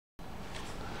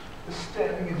is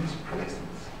standing in his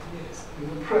presence. Yes.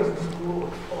 And the presence of the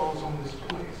Lord falls on this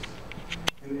place.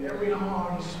 And every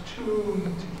heart is tuned to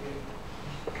him.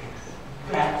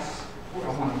 That's where I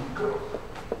want to go.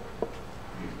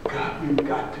 We've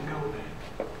got to go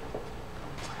there.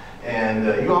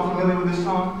 And you all familiar with this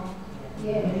song?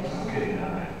 Yes. Okay, all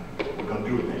right. We're going to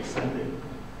do it next Sunday.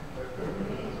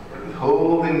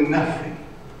 Withholding nothing.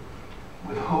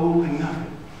 Withholding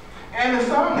nothing. And the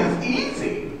song is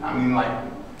easy. I mean, like,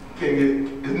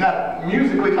 it's not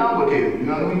musically complicated, you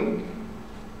know what I mean?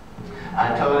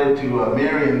 I taught it to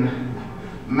Mary and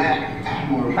Matt,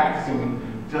 who were practicing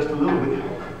just a little bit.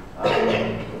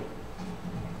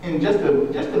 In just a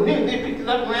minute, they picked it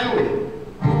up and ran with it.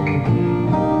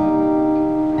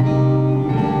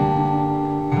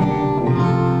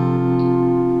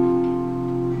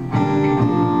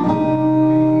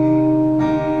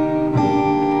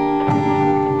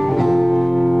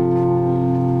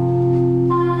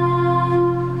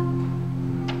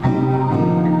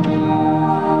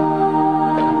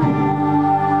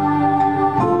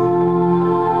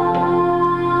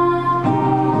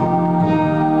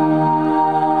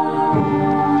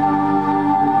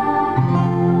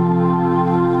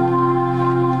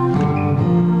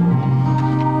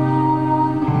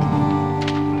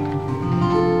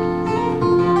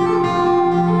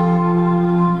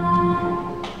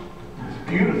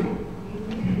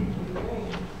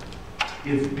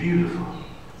 It's beautiful.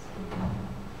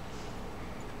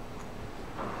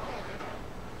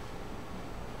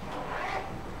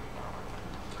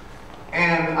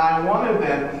 And I wanted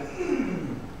that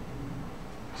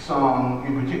song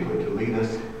in particular to lead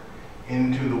us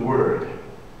into the Word.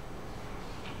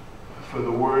 For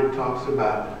the Word talks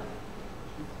about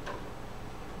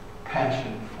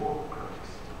passion for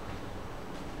Christ.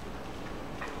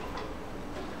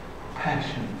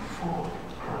 Passion for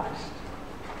Christ.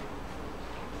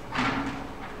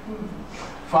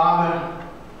 Father,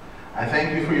 I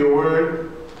thank you for your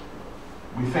word.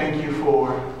 We thank you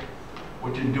for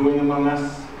what you're doing among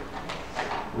us.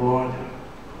 Lord,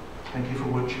 thank you for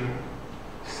what you're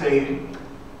saying.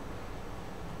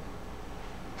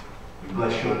 We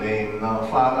bless your name. Now,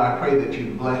 Father, I pray that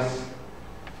you bless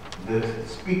the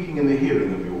speaking and the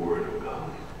hearing of your word, oh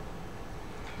God.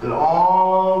 That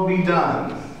all be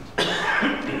done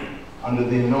under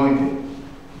the anointing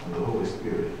of the Holy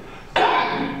Spirit.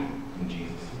 In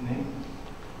Jesus' name.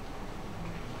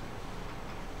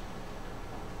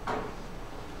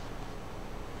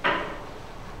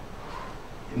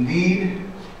 Indeed,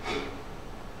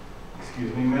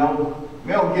 excuse me,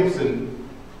 Mel Gibson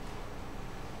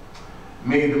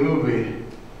made the movie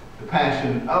The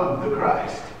Passion of the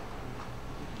Christ.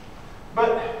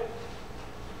 But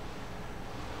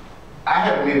I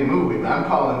haven't made a movie, but I'm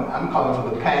calling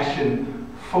for The Passion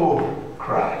for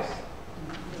Christ.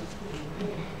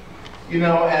 You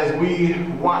know, as we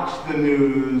watch the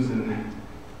news and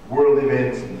world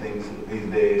events and things these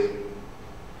days,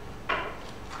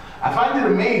 I find it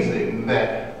amazing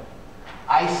that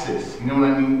ISIS, you know what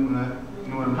I mean? You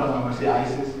know what I'm talking about when I say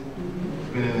ISIS?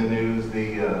 It's been in the news,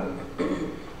 the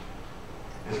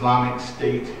Islamic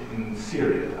State in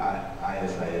Syria,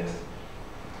 ISIS.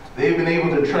 They've been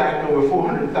able to track over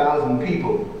 400,000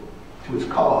 people to its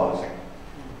cause.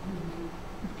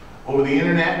 Over the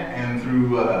internet and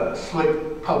through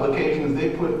slick publications,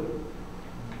 they put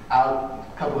out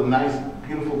a couple of nice,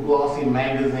 beautiful, glossy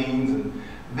magazines, and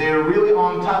they're really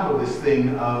on top of this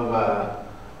thing of a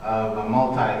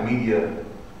multimedia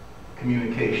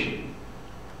communication.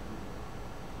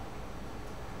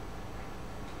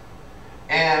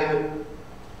 And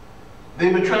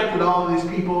they've attracted all of these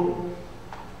people.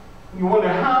 You wonder,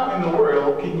 how in the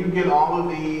world can you get all of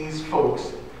these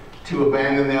folks to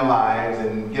abandon their lives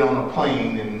and get on a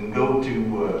plane and go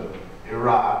to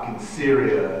Iraq and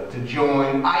Syria to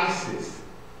join ISIS?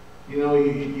 You know,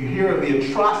 you hear of the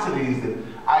atrocities that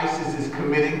ISIS is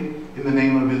committing in the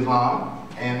name of Islam,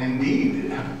 and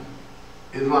indeed,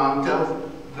 Islam tells,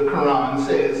 the Quran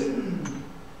says,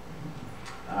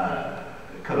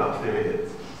 cut off their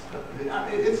heads.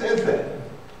 It says that.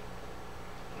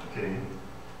 Okay.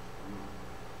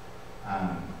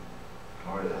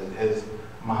 Or as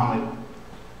Muhammad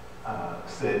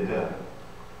said,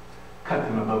 cut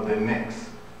them above their necks,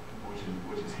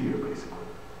 which is here basically.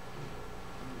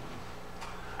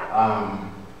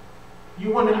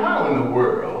 You wonder, how in the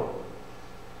world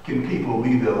can people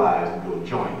leave their lives and go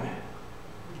join that?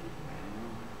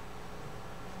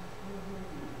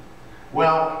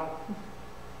 Well,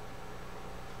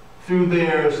 through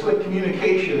their slick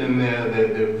communication and their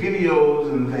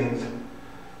videos and things,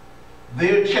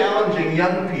 they're challenging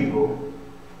young people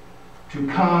to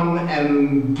come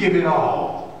and give it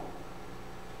all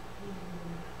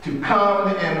to come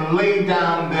and lay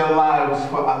down their lives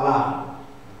for Allah.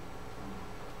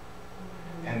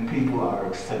 And people are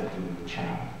accepting the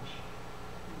challenge.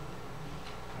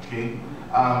 Okay?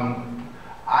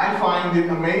 I find it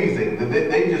amazing that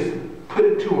they just put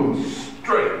it to them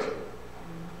straight.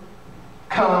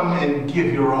 Come and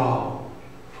give your all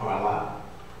for Allah.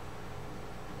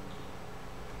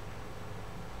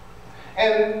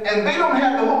 And they don't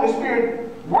have the Holy Spirit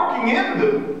working in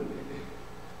them,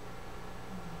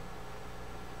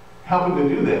 helping to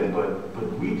do that,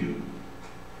 but we do.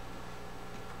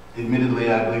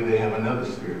 Admittedly, I believe they have another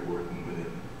spirit working within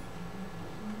them.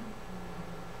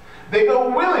 They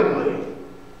go willingly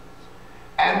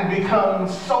and become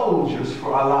soldiers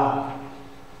for Allah.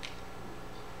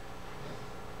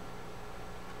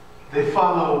 They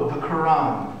follow the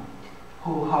Quran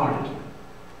wholeheartedly.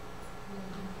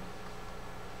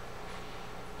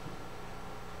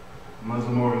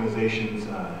 Muslim organizations,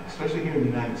 especially here in the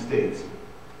United States,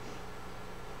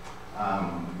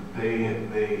 they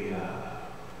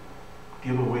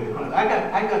give away the Quran.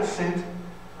 I got sent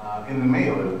in the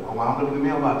mail, I wound up in the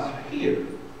mailbox here,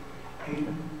 a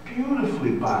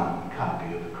beautifully bound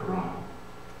copy of the Quran.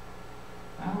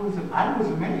 I was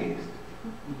amazed.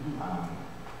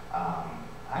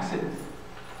 I said,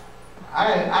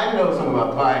 I know something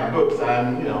about buying books.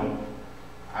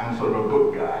 I'm sort of a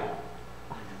book guy,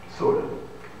 sort of.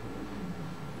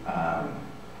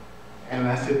 And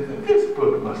I said, this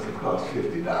book must have cost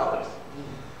 $50.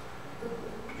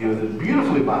 It was a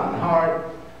beautifully bound, hard,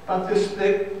 about this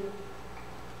thick,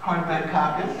 hardback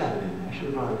copy. I got it in there. I should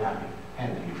have brought a copy.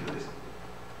 Handed you for this.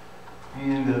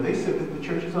 And they said that the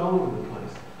church is all over the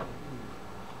place.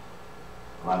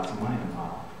 Lots of money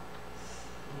involved.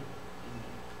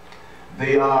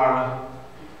 They are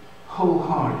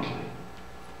wholeheartedly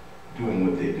doing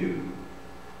what they do.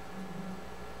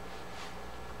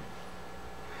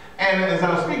 And as I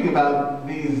was speaking about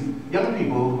these young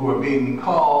people who are being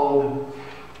called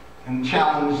and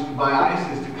challenged by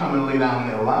ISIS to come and lay down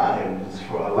their lives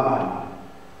for Allah,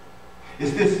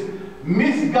 it's this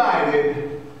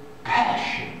misguided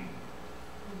passion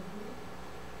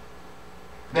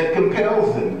that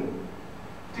compels them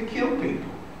to kill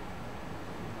people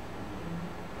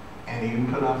and even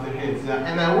cut off their heads.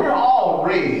 And now we're all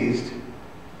raised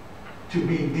to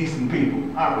be decent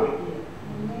people, aren't we?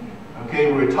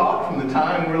 Okay, we're taught from the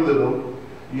time we're little,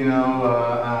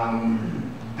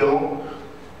 don't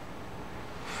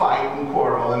fight and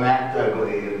quarrel and act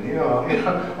ugly, and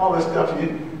all this stuff that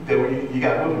you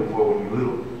got looking for when you're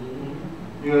little.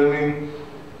 You know what I mean?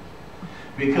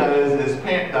 Because as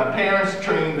our parents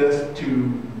trained us to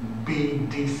be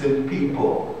decent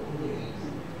people.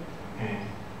 Okay.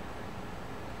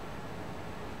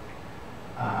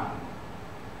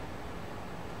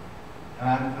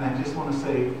 And I just want to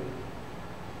say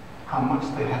how much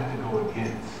they have to go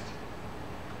against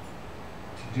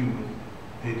to do what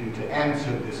they do, to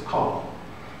answer this call.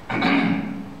 Well,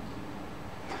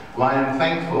 I am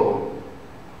thankful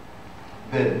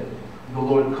that the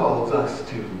Lord calls us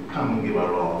to come and give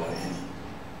our all for Him.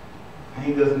 And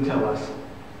He doesn't tell us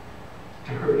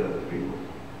to hurt other people.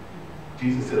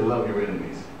 Jesus said, love your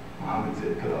enemies. Muhammad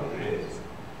said, cut off their heads.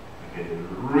 Okay, there's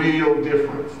a real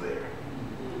difference there.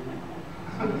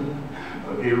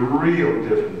 Okay, real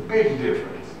difference, big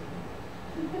difference.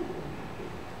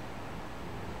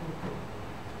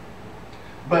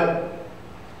 But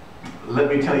let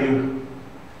me tell you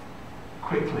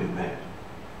quickly that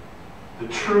the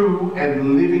true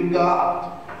and living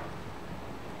God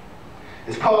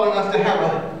is calling us to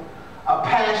have a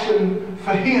passion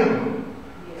for Him,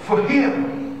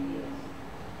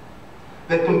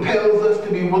 that compels us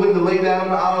to be willing to lay down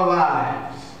our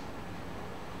lives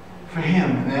for Him.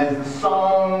 And as the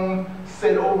song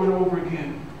said over and over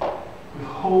again,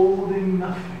 withholding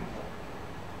nothing,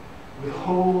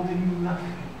 withholding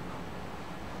nothing.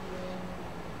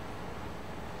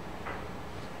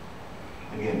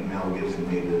 Again, Mel Gibson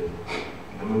made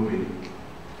the movie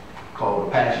called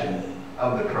The Passion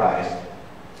of the Christ.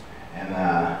 And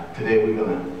today we're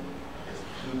going to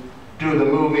do the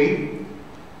movie,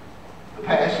 The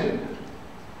Passion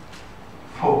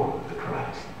for the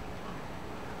Christ.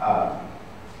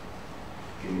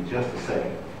 Give me just a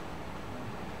second.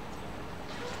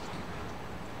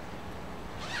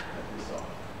 Cut this off.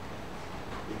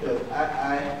 Because I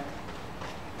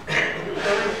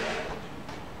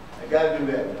got to do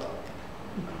that, y'all.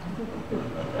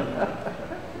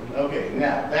 Okay,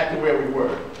 now back to where we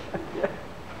were.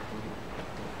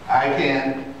 I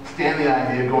can't stand the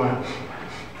idea of going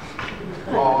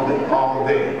all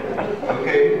day.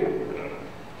 Okay?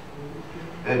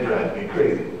 That drives me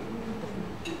crazy.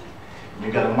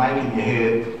 You got a mic in your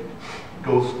head,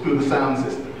 goes through the sound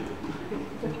system.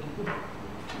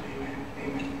 Amen.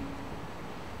 Amen.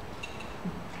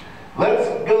 Let's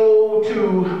go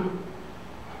to,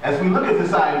 as we look at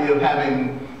this idea of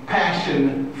having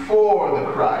passion for the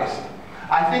Christ,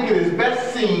 I think it is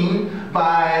best seen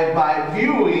by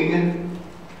viewing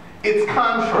its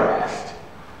contrast.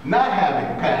 Not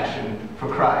having passion for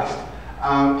Christ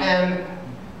and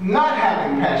not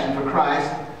having passion for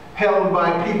Christ held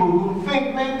by people who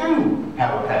think they do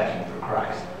have a passion for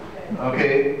Christ.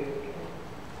 Okay?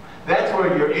 That's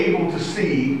where you're able to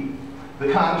see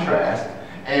the contrast.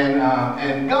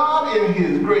 And God, in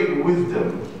His great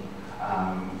wisdom,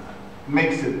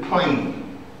 makes it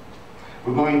plain.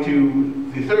 We're going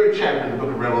to the 3rd chapter of the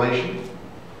book of Revelation,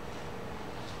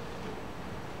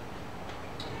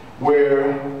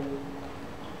 where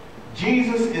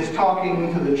Jesus is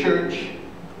talking to the church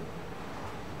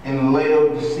in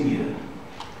Laodicea.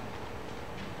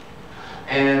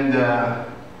 And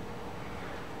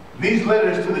these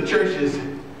letters to the churches,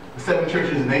 the 7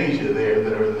 churches in Asia there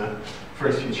that are in the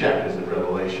first few chapters of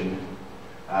Revelation,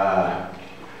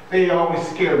 they always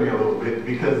scare me a little bit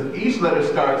because each letter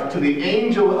starts to the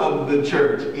angel of the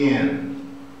church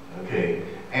in. Okay?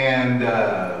 And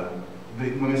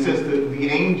when it says the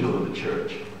angel of the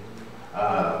church,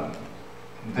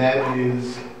 that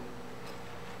is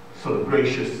sort of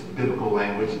gracious biblical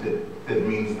language that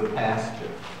means the pastor.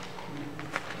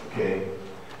 Okay?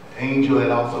 Angel,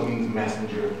 that also means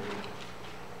messenger.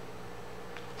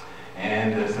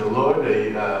 And so, Lord,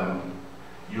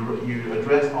 you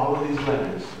address all of these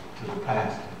letters to the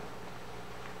pastor.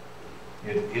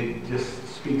 It just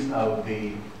speaks of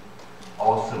the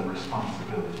awesome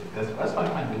responsibility. That's why I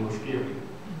find it a little scary.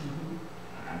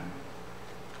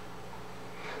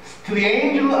 To the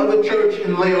angel of the church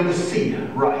in Laodicea,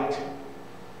 write,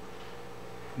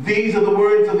 these are the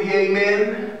words of the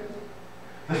Amen,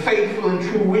 the faithful and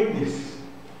true witness,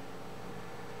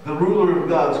 the ruler of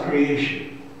God's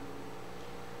creation.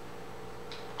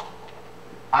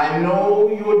 I know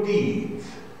your deeds,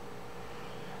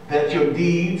 that your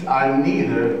deeds are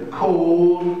neither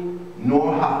cold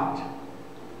nor hot,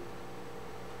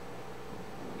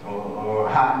 or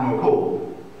hot nor cold.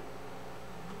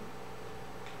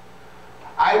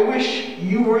 I wish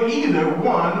you were either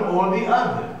one or the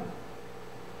other.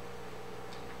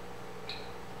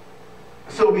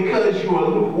 So because you are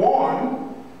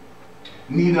lukewarm,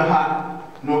 neither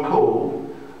hot nor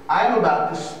cold, I am about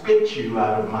to spit you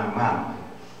out of my mouth.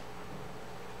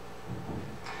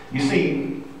 You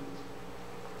see,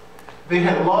 they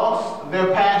had lost their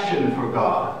passion for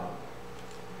God.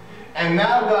 And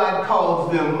now God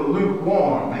calls them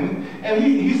lukewarm. And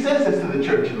he says this to the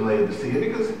church in Laodicea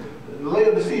because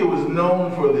Laodicea was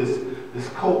known for this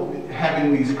cold,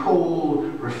 having these cold,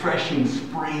 refreshing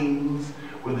springs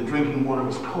where the drinking water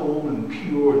was cold and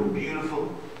pure and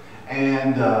beautiful.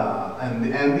 And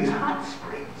these hot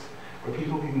springs where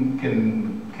people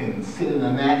can sit in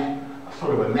a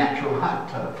sort of a natural hot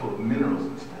tub full of minerals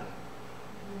and stuff.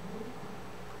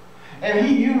 And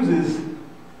he uses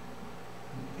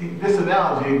this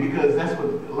analogy because that's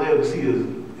what Laodicea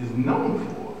is known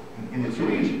for in its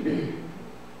region.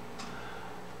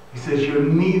 He says, you're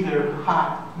neither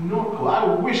hot nor cold. I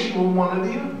wish you were one or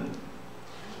the other.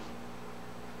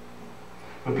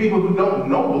 For people who don't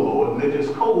know the Lord and they're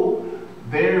just cold,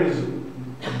 there's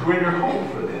greater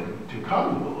hope for them to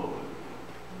come to the Lord.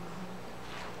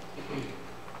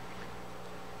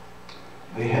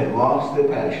 They had lost their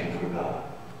passion for God.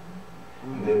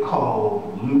 And they're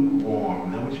called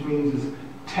lukewarm, which means is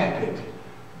tepid,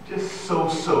 just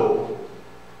so-so.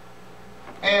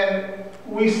 And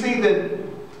we see that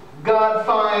God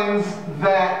finds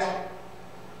that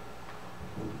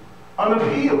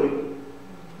unappealing.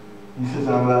 He says,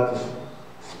 I'm about to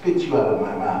spit you out of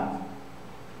my mouth.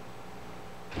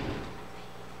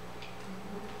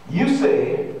 You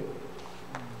say,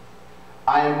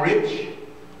 I am rich,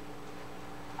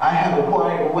 I have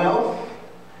acquired wealth,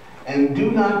 and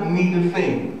do not need a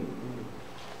thing.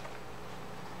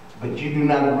 But you do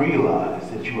not realize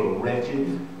that you are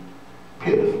wretched,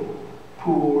 pitiful,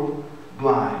 poor,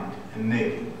 blind, and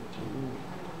naked.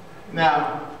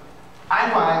 Now, I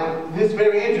find this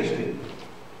very interesting.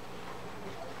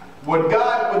 What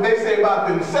they say about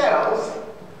themselves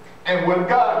and what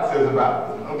God says about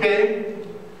them, okay?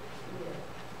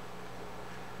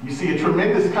 You see a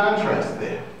tremendous contrast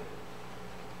there.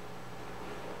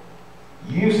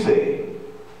 You say,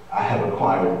 I have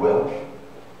acquired wealth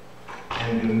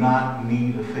and do not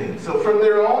need a thing. So from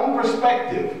their own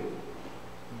perspective,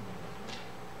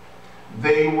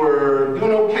 they were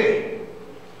doing okay.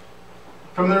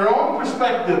 From their own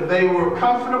perspective, they were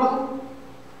comfortable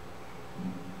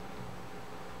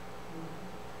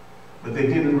But they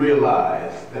didn't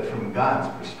realize that from God's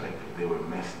perspective, they were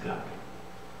messed up.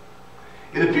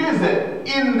 It appears that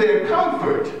in their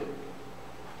comfort,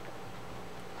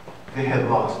 they had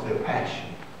lost their passion.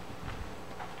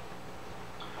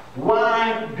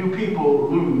 Why do people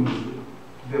lose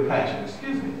their passion?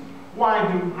 Excuse me.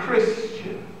 Why do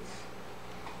Christians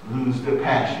lose their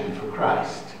passion for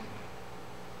Christ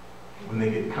when they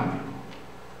get comfortable?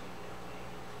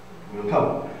 We'll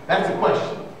talk. That's a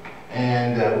question.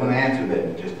 And we're going to answer that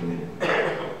in just a minute.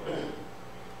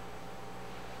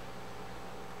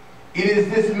 It is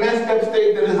this messed up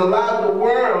state that has allowed the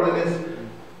world and its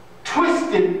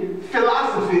twisted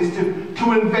philosophies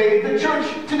to invade the church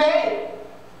today.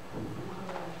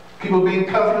 People being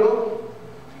comfortable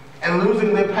and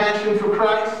losing their passion for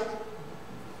Christ.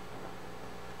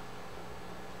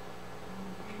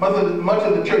 Much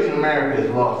of the church in America has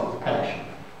lost its passion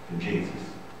for Jesus.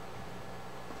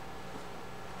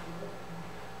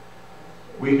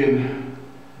 We can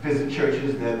visit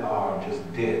churches that are just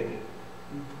dead.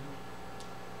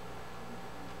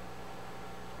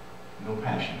 No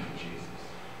passion for Jesus.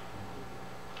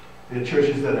 There are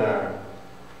churches that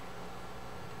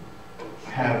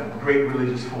have great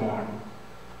religious form,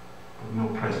 but no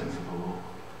presence of the Lord.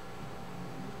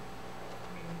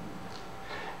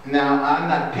 Now, I'm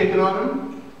not picking on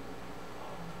them.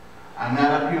 I'm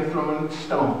not up here throwing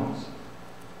stones.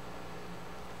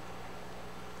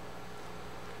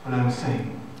 But I'm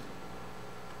saying,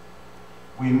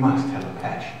 we must have a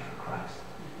passion for Christ.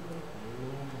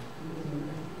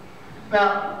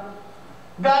 Now,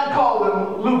 God called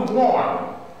them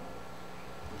lukewarm,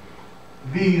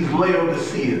 these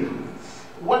Laodiceans.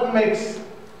 What makes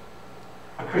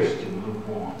a Christian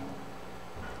lukewarm?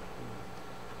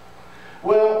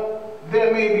 Well,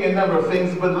 there may be a number of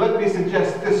things, but let me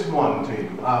suggest this one to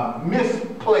you.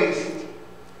 Misplaced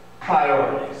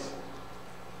priorities.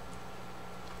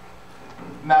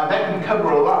 Now, that can cover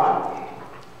a lot.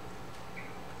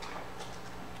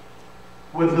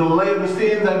 With the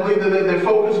Laodiceans, I believe that their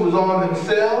focus was on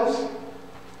themselves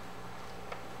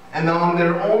and on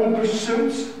their own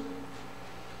pursuits,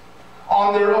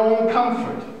 on their own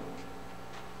comfort.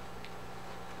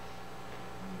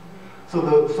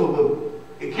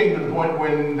 It came to the point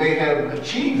when they had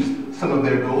achieved some of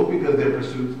their goals because their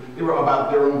pursuits, they were about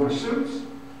their own pursuits,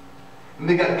 and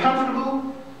they got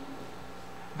comfortable.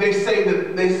 They said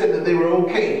that they were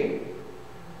okay.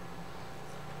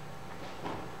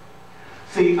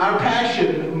 See, our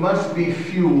passion must be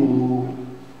fueled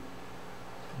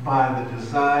by the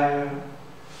desire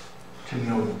to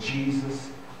know Jesus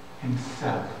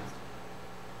himself.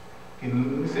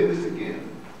 And let me say this again.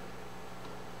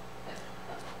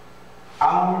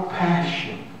 Our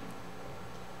passion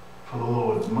for the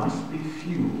Lord must be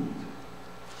fueled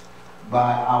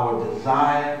by our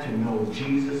desire to know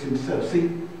Jesus himself.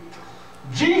 See,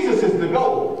 Jesus is the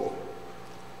goal,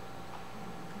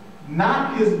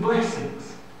 not his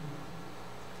blessings.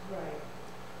 Right.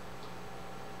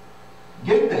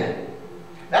 Get that?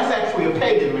 That's actually a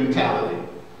pagan mentality.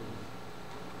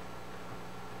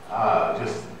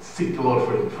 Just seek the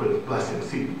Lord for his blessings.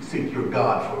 Seek your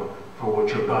God for what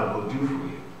your God will do for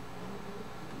you.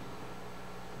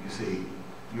 You see,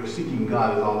 your seeking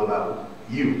God is all about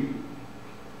you.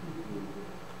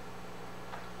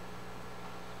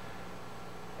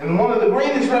 And one of the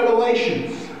greatest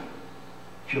revelations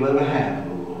you'll ever have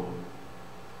of the Lord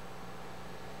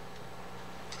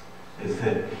is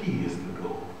that he is the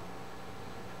goal,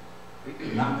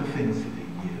 not the things that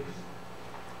he gives.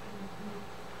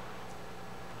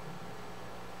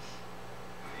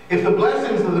 If the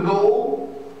blessings are the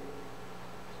goal,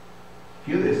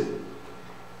 hear this,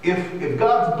 if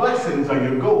God's blessings are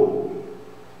your goal,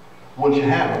 once you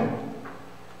have them,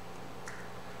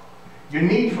 your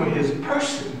need for his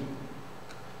person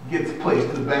gets placed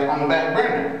on the back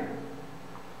burner,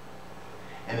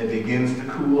 and it begins to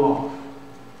cool off.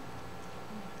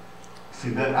 See,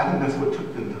 that I think that's what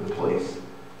took them to the place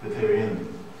that they're in.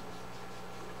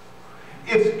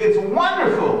 It's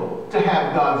wonderful to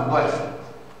have God's blessings.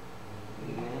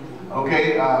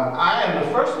 Okay, I am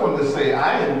the first one to say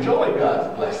I enjoy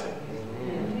God's blessing.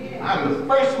 I'm the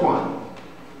first one.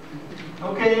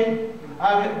 Okay,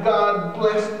 God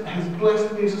has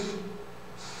blessed me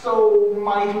so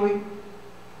mightily.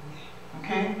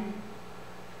 Okay,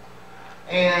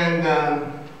 and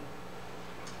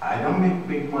I don't make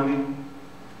big money.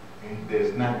 And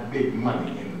there's not big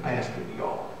money in the pastor,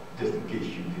 y'all, just in case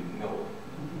you didn't know.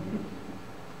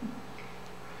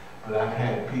 But I've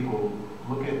had people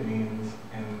look at me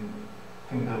and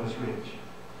think I was rich.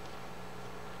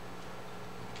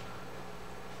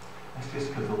 That's just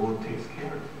because the Lord takes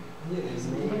care of me. Yes.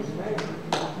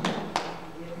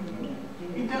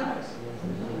 He does.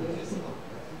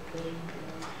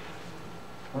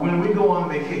 When we go on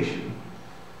vacation,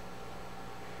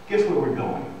 guess where we're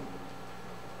going?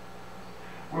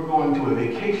 We're going to a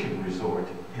vacation resort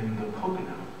in the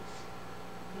Poconos.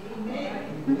 Amen.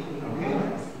 Okay?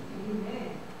 Amen.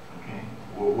 Okay?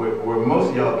 Where most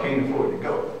of y'all can't afford to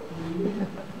go.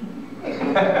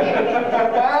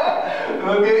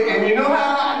 Okay, and you know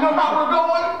how we're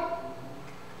going?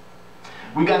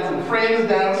 We got some friends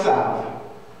down south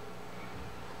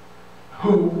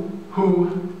who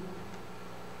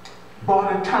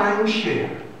bought a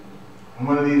timeshare in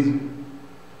one of these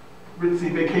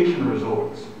ritzy vacation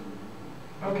resorts.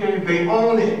 Okay, they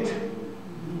own it.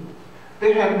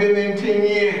 They haven't been there in 10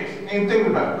 years. Ain't thinking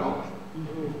about going.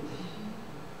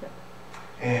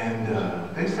 And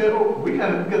they said, oh, we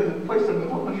got the place in the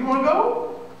Poconos. You want to go?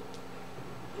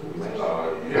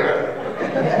 Yeah.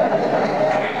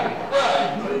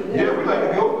 Yeah, we like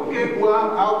to go. Okay, well,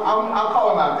 I'll call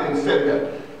them out there and set it up.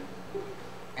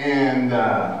 And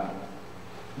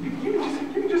you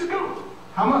can just go.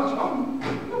 How much?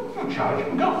 No charge. You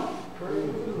can go.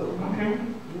 Okay.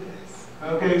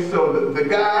 Okay. So the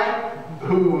guy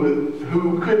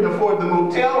who couldn't afford the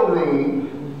motel room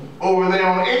over there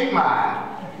on 8 Mile,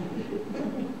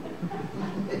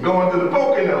 going to the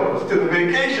Poconos, to the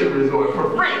vacation resort for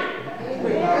free.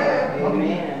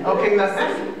 Okay, now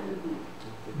that's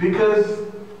because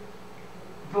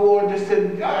the Lord just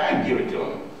said, I'd give it to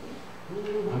him.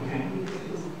 Okay.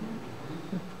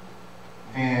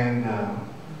 And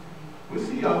we'll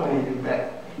see y'all when we get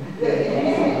back.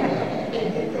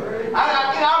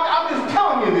 I'm just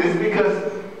telling you this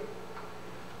because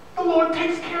the Lord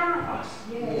takes care of us.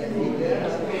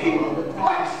 He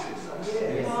blesses us.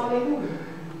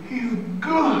 He's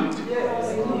good.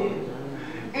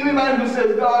 Anybody who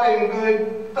says God ain't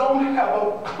good don't have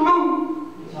a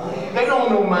clue. They don't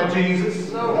know my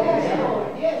Jesus.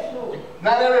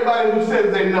 Not everybody who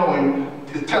says they know him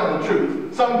is telling the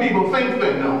truth. Some people think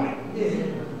they know him.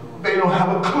 They don't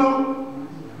have a clue.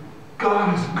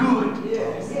 God is good.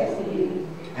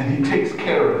 And he takes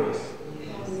care of us.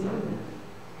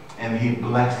 And he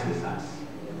blesses us.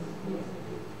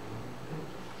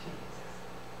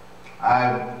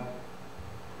 I've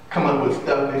come up with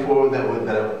stuff before that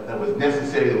was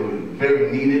necessary, that was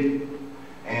very needed.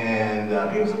 And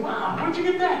people said, wow, where'd you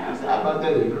get that? I said, how about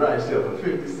that at the garage sale for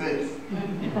 50 cents?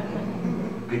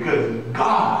 Because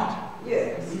God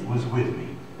was with me.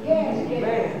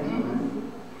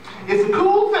 It's a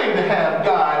cool thing to have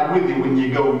God with you when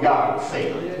you go yard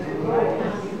sailing.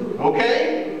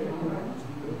 Okay?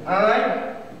 All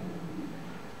right?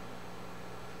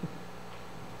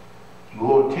 The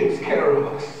Lord takes care of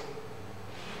us.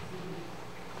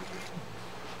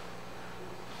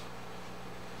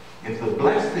 If the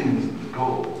blessings is the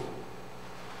goal,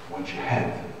 once you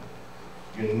have them,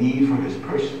 your need for his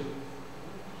person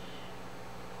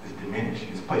is diminished.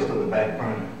 It's placed on the back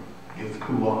burner. It gets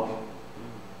cool off.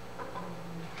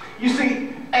 You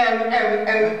see,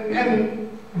 and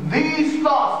these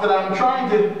thoughts that I'm trying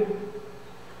to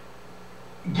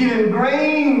get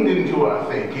ingrained into our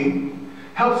thinking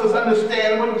helps us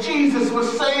understand what Jesus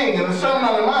was saying in the Sermon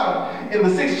on the Mount in the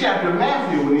 6th chapter of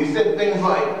Matthew, when he said things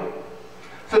like,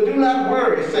 so do not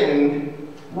worry, saying,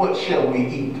 what shall we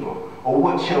eat, or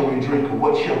what shall we drink, or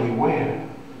what shall we wear?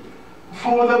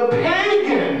 For the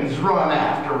pagans run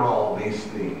after all these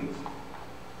things.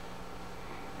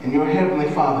 And your heavenly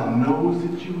Father knows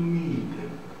that you need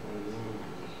them.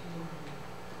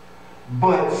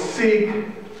 But seek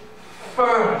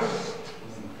first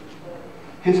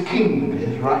his kingdom and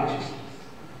his righteousness.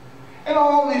 And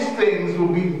all these things will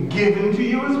be given to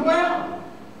you as well.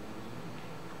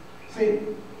 See,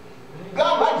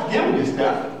 God likes giving you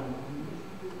stuff.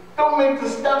 Don't make the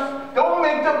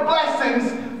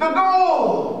blessings the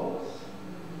goal.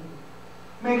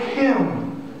 Make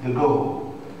him the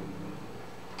goal.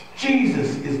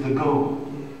 Jesus is the goal.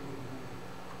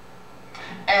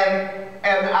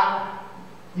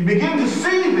 You begin to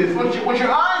see this, once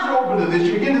your eyes are open to this,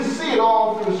 you begin to see it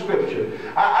all through Scripture.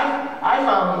 I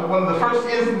found one of the first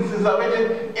instances of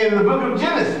it in the book of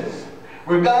Genesis,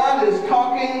 where God is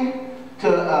talking to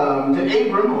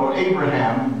Abram, or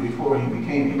Abraham, before he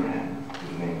became Abraham.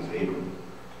 His name is Abram.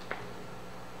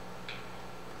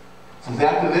 It says,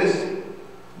 after this,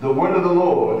 the word of the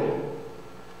Lord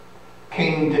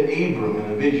came to Abram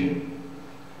in a vision.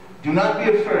 Do not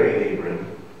be afraid, Abram.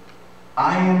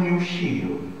 I am your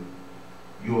shield,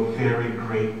 your very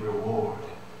great reward.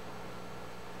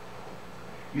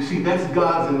 You see, that's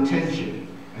God's intention,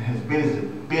 and has been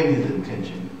his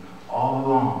intention all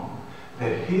along,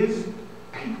 that his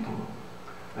people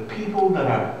The people that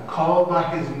are called by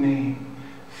his name,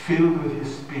 filled with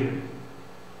his spirit,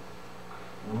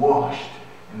 washed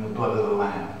in the blood of the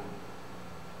Lamb,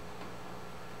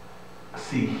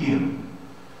 see him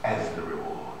as the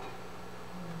reward.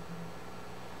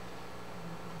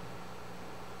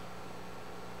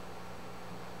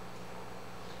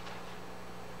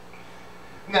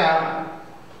 Now,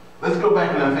 let's go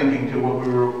back in our thinking to what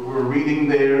we're reading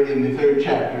there in the 3rd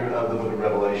chapter of the book of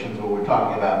Revelations, where we're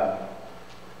talking about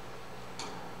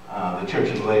the church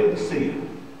of Laodicea.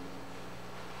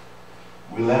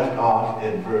 We left off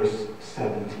at verse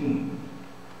 17.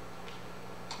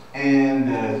 And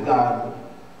as God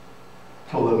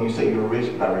told them, you say you're rich,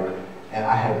 and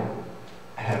I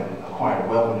have acquired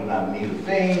wealth and do not need a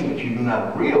thing, but you do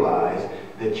not realize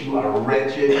that you are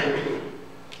wretched,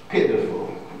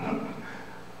 pitiful,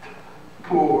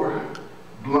 poor,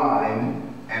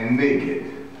 blind, and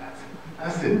naked. I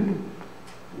said,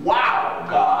 wow,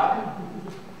 God.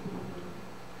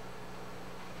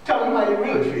 Tell me how you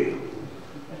really feel.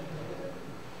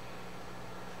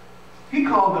 He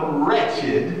called them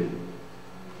wretched,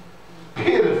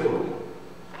 pitiful,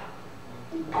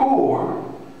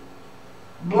 poor,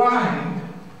 blind,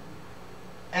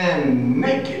 and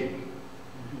naked.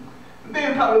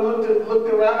 They probably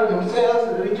looked around at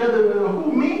themselves and at each other and said,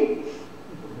 who, me?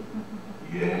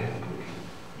 Yeah,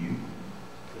 you.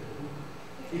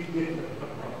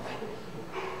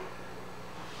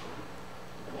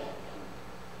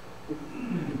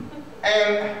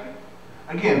 And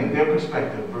again, their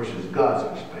perspective versus God's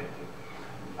perspective.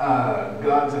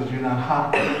 God says you're not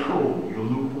hot or cold, you're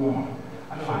lukewarm.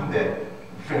 I find that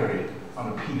very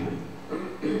unappealing.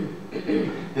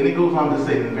 Then he goes on to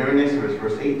say in the very next verse,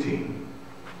 verse 18,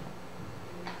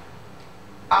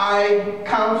 I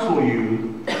counsel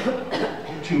you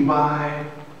to buy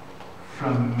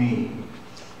from me.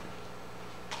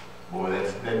 Boy,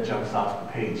 that jumps off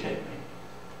the page at me.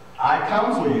 I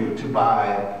counsel you to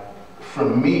buy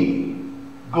from me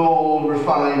gold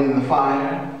refined in the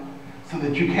fire, so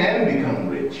that you can become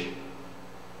rich,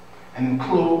 and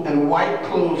white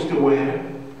clothes to wear,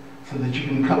 so that you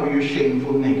can cover your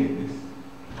shameful nakedness,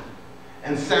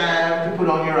 and salve to put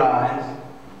on your eyes,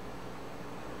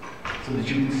 so that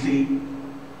you can see.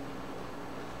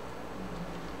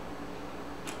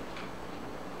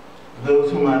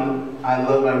 Those whom I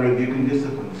love, I rebuke and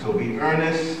discipline. So be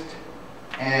earnest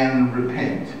and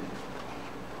repent.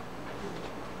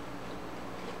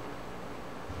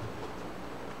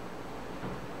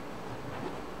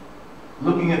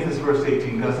 Looking at this verse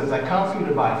 18, God says, I counsel you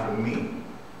to buy from me.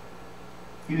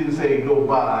 He didn't say go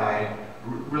buy,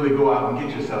 really go out and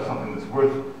get yourself something that's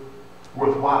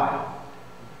worthwhile.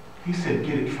 He said,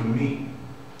 get it from me.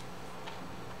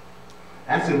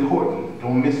 That's important.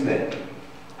 Don't miss that.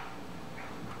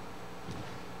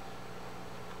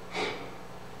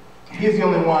 He's the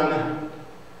only one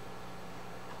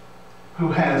who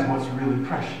has what's really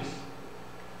precious.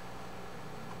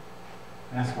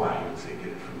 And that's why he would say, get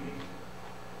it from me.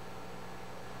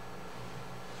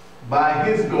 By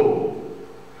his gold,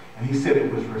 and he said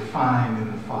it was refined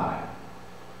in the fire.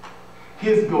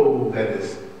 His gold that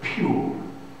is pure,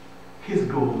 his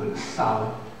gold that is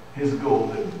solid, his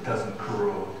gold that doesn't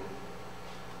corrode.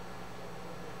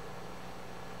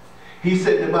 He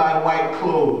said to buy white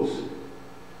clothes.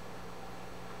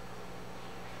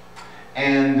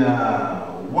 And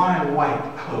why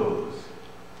white clothes?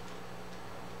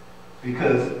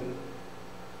 Because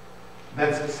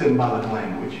that's symbolic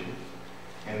language.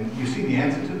 And you see the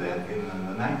answer to that in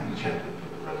the 19th chapter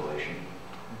of the Revelation.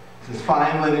 It says,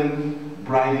 fine linen,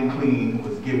 bright and clean,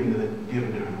 was given to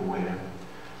her to wear.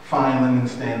 Fine linen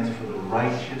stands for the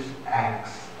righteous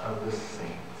acts of the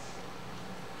saints.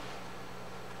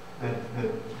 That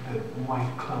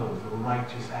white clothes, the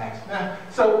righteous acts. Now,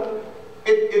 so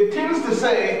it tends to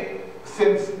say,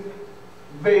 since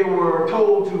they were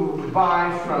told to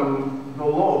buy from the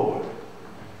Lord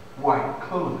white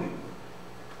clothing,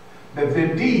 that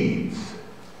their deeds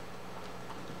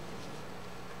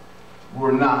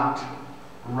were not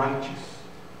righteous.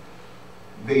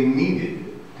 They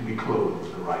needed to be clothed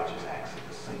with the righteous acts of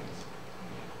the saints.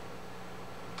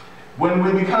 When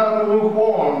we become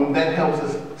lukewarm, that helps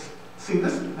us. See,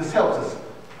 this helps us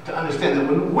to understand that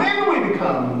when we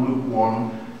become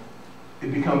lukewarm,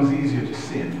 it becomes easier to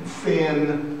sin.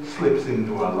 Sin slips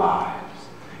into our lives.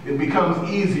 It becomes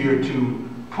easier to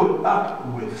put up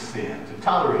with sin, to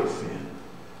tolerate sin,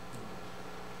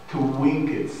 to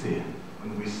wink at sin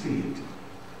when we see it,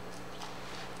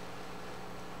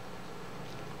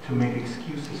 to make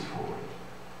excuses for it.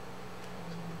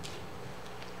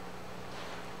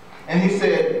 And he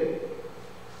said,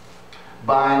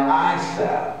 buy eye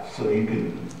salves so you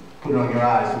can put it on your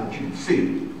eyes so that you can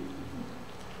see.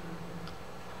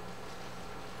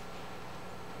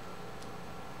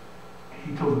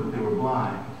 He told them that they were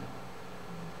blind.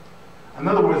 In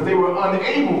other words, they were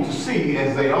unable to see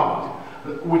as they ought,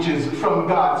 which is from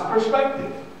God's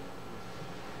perspective.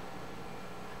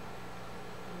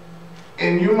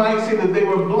 And you might see that they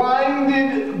were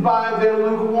blinded by their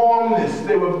lukewarmness.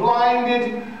 They were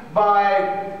blinded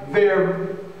by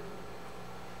their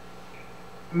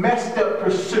messed up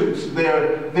pursuits,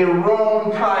 their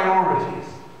wrong priorities.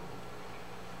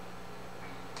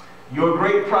 Your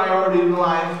great priority in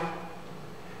life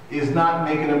is not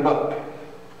making a buck.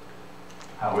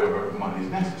 However, money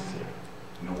is necessary.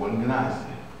 No one denies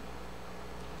that.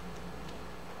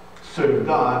 Serve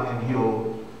God and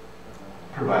He'll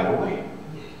provide a way.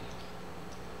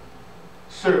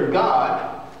 Serve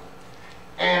God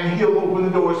and He'll open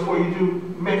the doors for you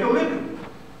to make a living.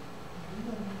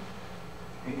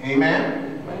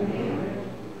 Amen?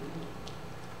 Amen.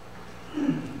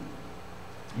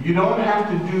 You don't have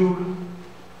to do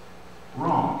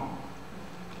wrong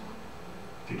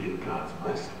to get God's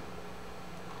blessing.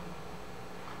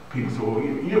 People say, well,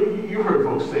 you heard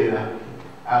folks say that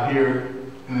out here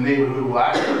in the neighborhood, well,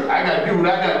 I got to do what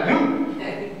I got to do.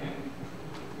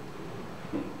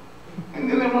 And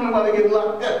then they wonder why they get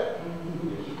locked up.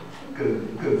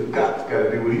 Because God's got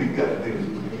to do what He's got to do.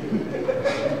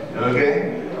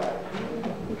 Okay?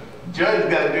 Judge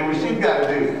got to do what she's got to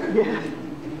do.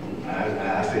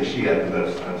 I say she got to do.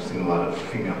 I've seen a lot of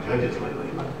female judges lately.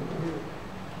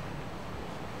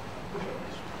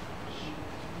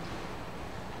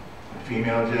 A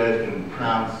female judge can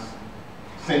pronounce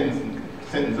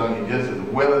sentence on you just as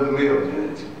well as a male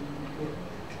judge.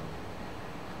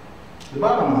 The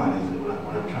bottom line is that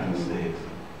what I'm trying to say is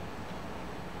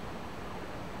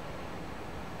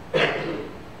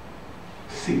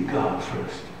seek God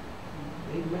first.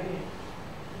 Amen.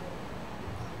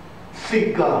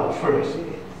 Seek God first.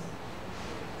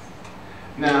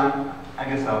 Now, I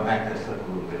guess I'll back this up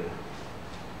a little bit.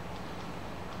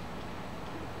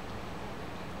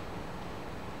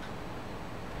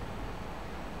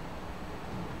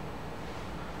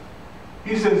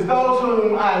 He says, those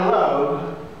whom I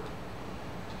love,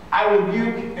 I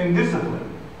rebuke and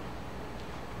discipline.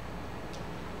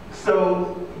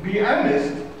 So be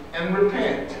earnest and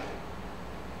repent.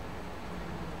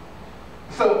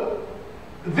 So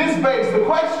this begs the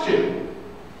question,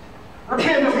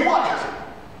 repent of what?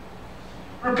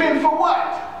 Repent for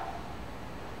what?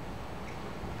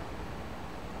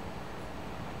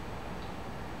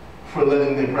 For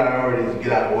letting their priorities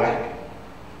get out of whack.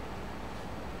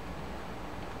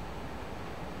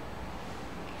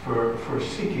 For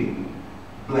seeking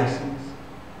blessings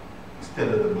instead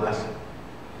of the blessing.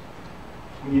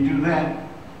 When you do that,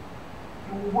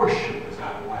 your worship is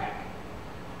out of whack.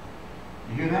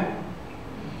 You hear that?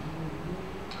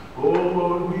 Oh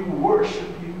Lord, we worship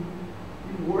you.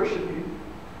 We worship you.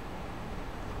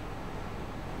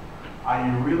 Are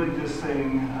you really just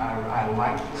saying, I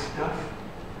like the stuff?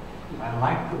 I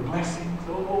like the blessings.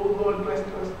 Oh Lord, bless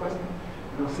us, bless me.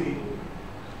 You know, see,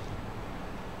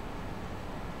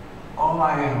 all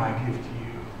I am, I give to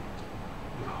you,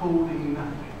 withholding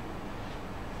nothing.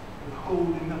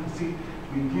 Withholding nothing. See,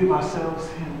 we give ourselves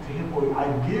to Him. Or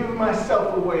I give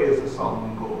myself away, as the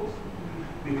song goes,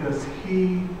 because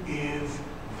He is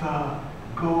the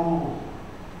goal.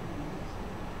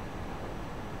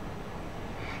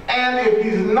 And if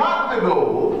He's not the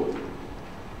goal,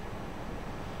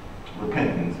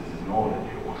 repentance is in order,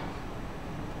 dear ones.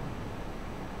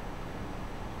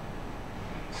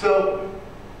 So,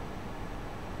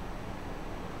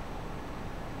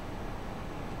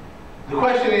 the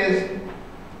question is,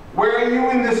 where are you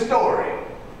in this story?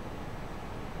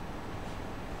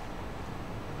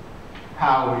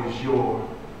 How is your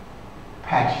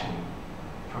passion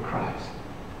for Christ?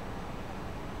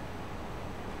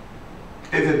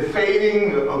 Is it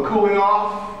fading or cooling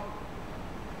off?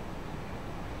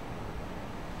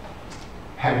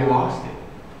 Have you lost it?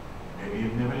 Maybe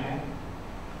you've never had it.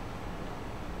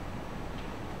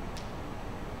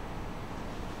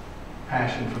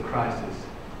 Passion for Christ is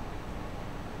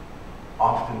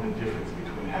often the difference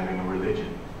between having a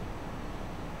religion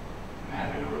and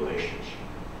having a relationship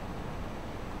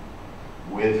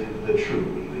with the true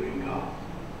and living God.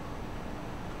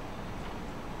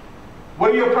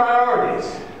 What are your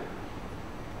priorities?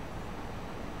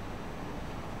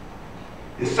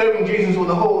 Is serving Jesus with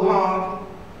a whole heart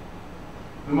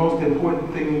the most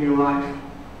important thing in your life?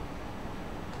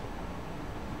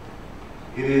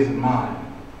 It is mine.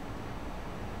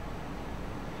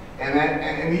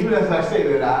 And even as I say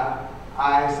that,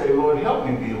 I say, Lord, help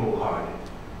me be wholehearted.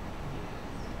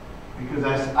 Because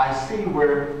I see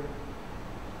where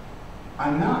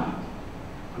I'm not.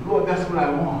 But Lord, that's what I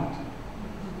want.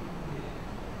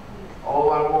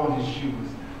 All I want is you,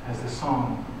 as the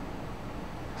song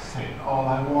said. All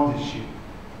I want is you.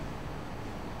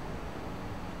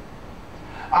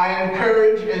 I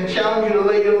encourage and challenge you to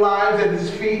lay your lives at his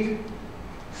feet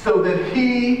so that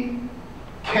he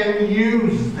can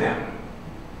use them.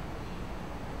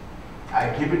 I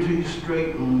give it to you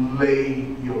straight.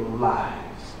 Lay your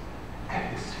lives at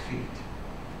his feet.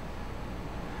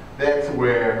 That's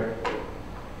where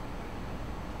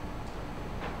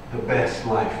the best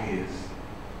life is.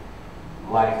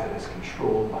 Life that is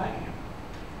controlled by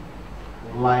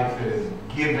him. Life that is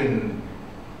given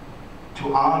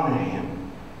to honor him.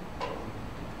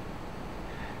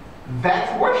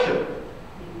 That's worship.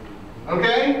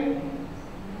 Okay?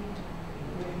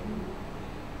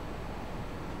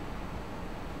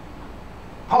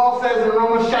 Paul says in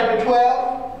Romans chapter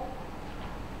 12,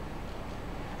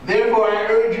 therefore I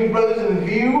urge you, brothers, in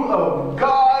view of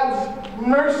God's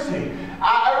mercy.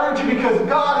 I urge you because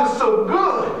God is so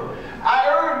good. I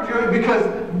urge you because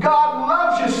God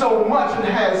loves you so much and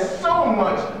has so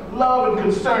much love and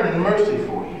concern and mercy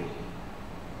for you.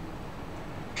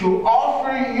 To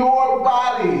offer your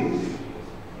bodies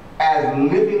as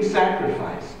living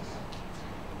sacrifices,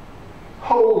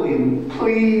 holy and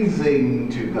pleasing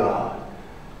to God.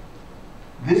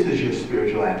 This is your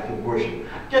spiritual act of worship.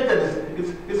 Get that?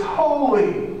 It's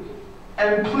holy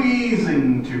and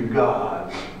pleasing to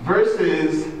God.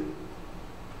 Versus,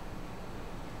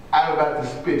 I'm about to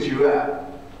spit you out.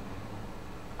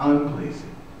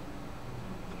 Unpleasing.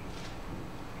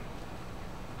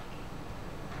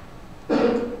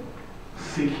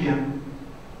 Seek him.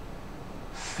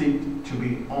 Seek to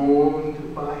be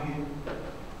owned by him.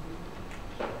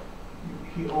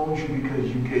 He owns you because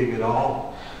you gave it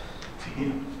all to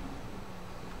him.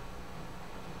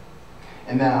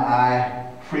 And now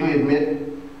I freely admit,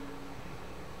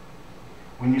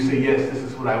 when you say, yes, this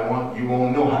is what I want, you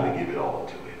won't know how to give it all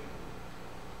to him.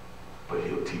 But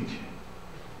he'll teach you.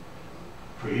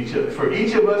 For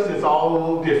each of us, it's all a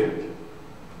little different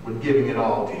what giving it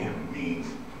all to him means.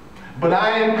 But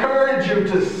I encourage you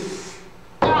to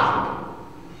stop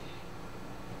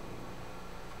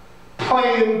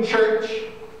playing church.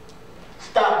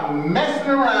 Stop messing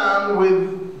around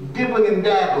with dibbling and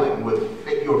dabbling with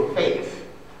your faith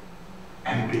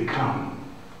and become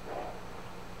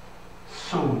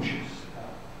soldiers,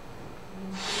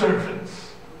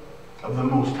 servants of the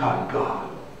Most High God.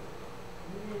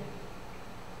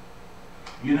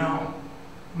 You know,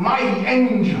 mighty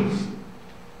angels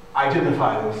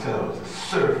identify themselves as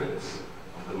servants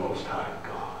of the Most High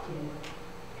God.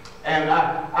 And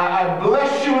I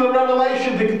bless you with the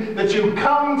revelation that you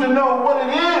come to know what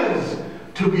it is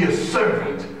to be a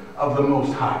servant of the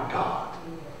Most High God.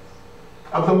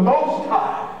 Of the Most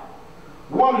High.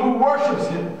 One who worships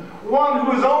him. One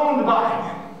who is owned by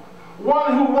him.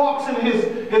 One who walks in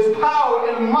his power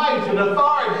and might and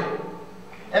authority.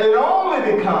 And it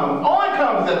only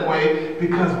comes that way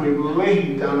because we've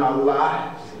laid down our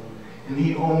lives and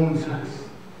he owns us.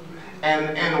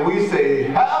 And we say,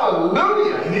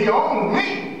 hallelujah, he owns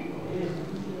me.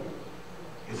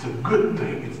 It's a good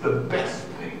thing. It's the best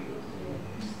thing.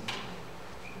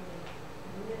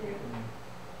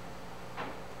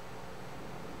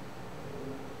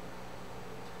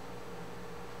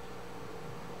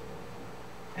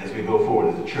 As we go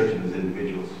forward as a church and as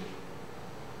individuals,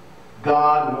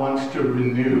 God wants to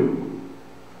renew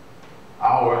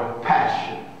our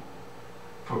passion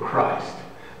for Christ.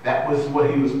 That was the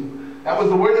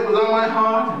word that was on my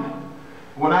heart. And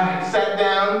when I sat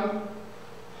down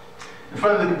in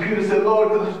front of the computer and said,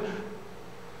 Lord,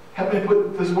 help me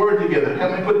put this word together.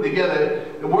 Help me put it together.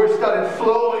 The word started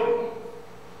flowing.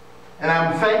 And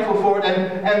I'm thankful for it.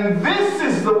 And this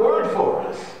is the word for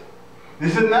us.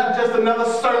 This is not just another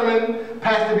sermon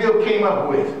Pastor Bill came up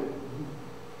with.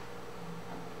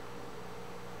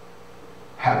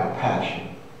 Have a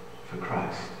passion for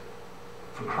Christ.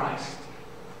 For Christ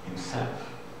himself.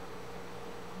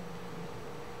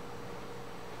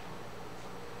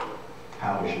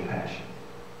 How is your passion?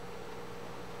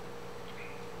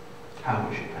 How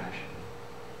is your passion?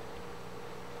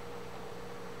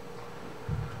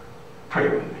 Pray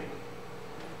with me.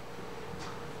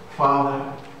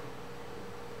 Father,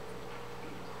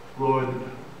 Lord,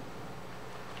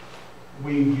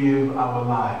 we give our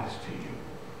lives to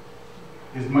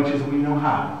you as much as we know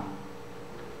how.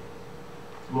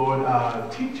 Lord,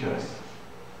 teach us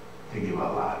to give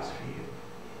our lives for you.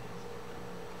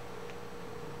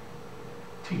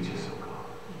 Teach us, oh God.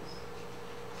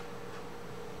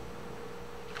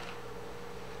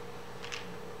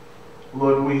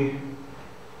 Lord, we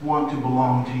want to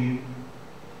belong to you.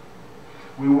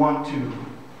 We want to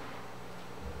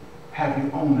have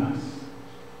you own us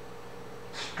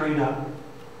straight up,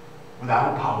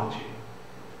 without apology.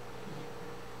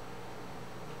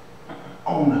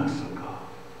 Own us, oh God.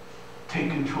 Take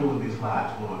control of these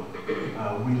lives, Lord.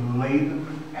 We lay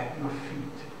them at your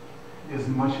feet as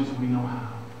much as we know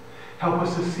how. Help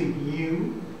us to seek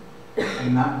you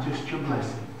and not just your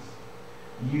blessings.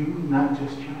 You, not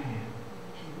just your hand.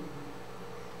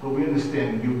 But we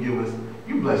understand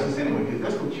you bless us anyway, because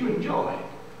that's what you enjoy.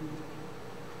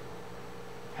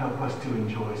 Help us to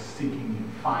enjoy seeking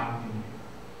you, finding you.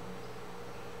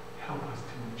 Help us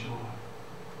to enjoy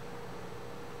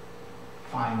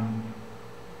finding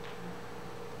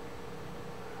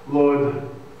you. Lord,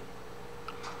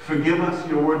 forgive us.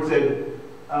 Your word said,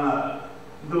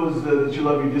 those that you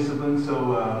love, you discipline,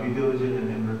 so be diligent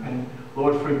and repent.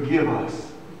 Lord, forgive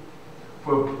us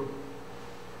for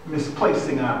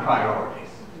misplacing our priorities.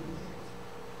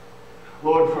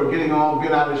 Lord, for getting all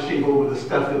bent out of shape over the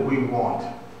stuff that we want,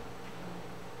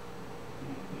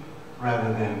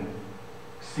 rather than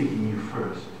seeking you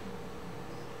first.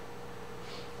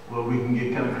 Lord, we can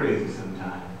get kind of crazy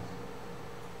sometimes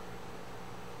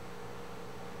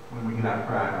when we get our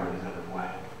priorities out of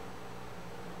whack.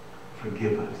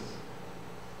 Forgive us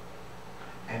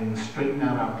and straighten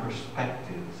out our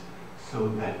perspectives so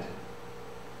that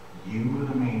you are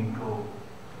the main goal.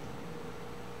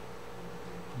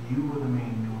 You are the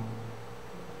main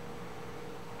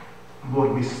goal.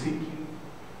 Lord, we seek you.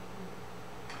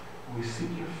 We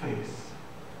seek your face.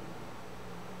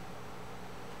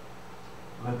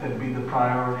 Let that be the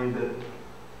priority,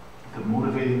 the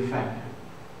motivating factor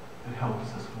that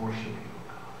helps us worship you,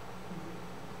 God.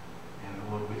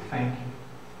 And Lord, we thank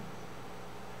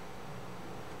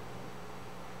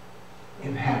you.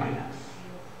 Inhabit us.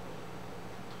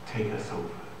 Take us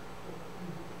over.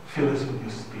 Fill us with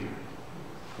your spirit.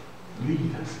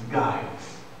 Lead us, guide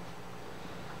us.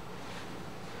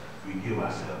 We give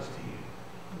ourselves to you.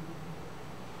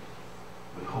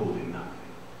 Withholding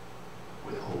nothing.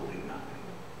 Withholding nothing.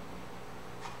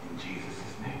 In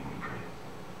Jesus' name we pray.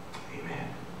 Amen.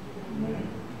 Amen.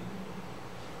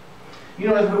 You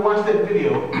know, as we watched that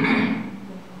video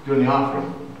during the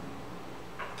offering,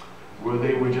 where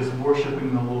they were just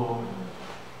worshiping the Lord,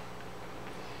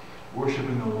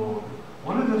 worshiping the Lord,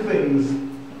 one of the things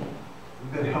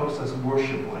that helps us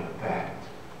worship like that,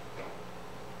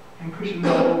 and Christians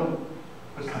all over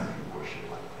the country worship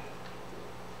like that.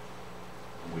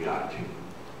 We are too.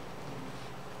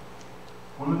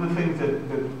 One of the things that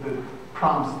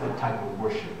prompts that type of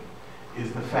worship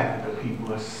is the fact that the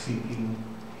people are seeking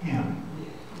Him.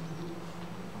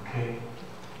 Okay?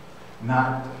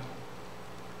 Not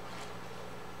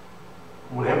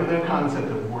whatever their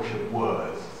concept of worship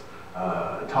was,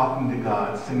 talking to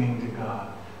God, singing to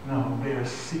God. No, they are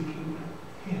seeking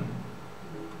Him.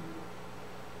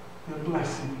 They're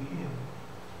blessing Him.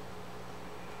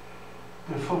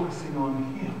 They're focusing on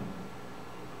Him.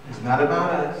 It's not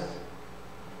about us.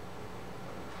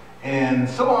 And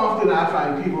so often I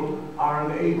find people are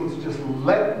unable to just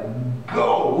let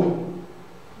go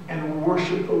and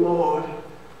worship the Lord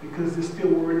because they're still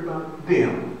worried about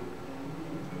them.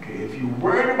 Okay, if you're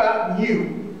worried about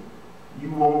you,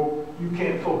 you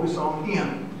can't focus on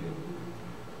Him.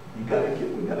 We gotta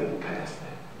get past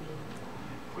that.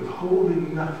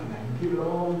 Withholding nothing, I give it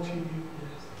all to you.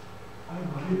 I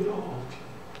give it all to you.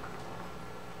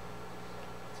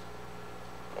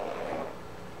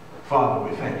 Father,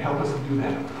 we thank you. Help us to do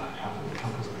that, God.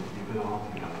 Help us to give it all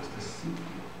to you. Help us to seek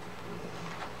you.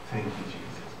 Thank you,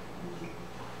 Jesus.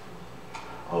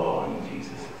 Oh, in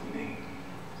Jesus' name.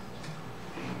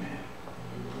 Amen.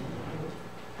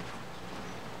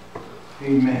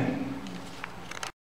 Amen.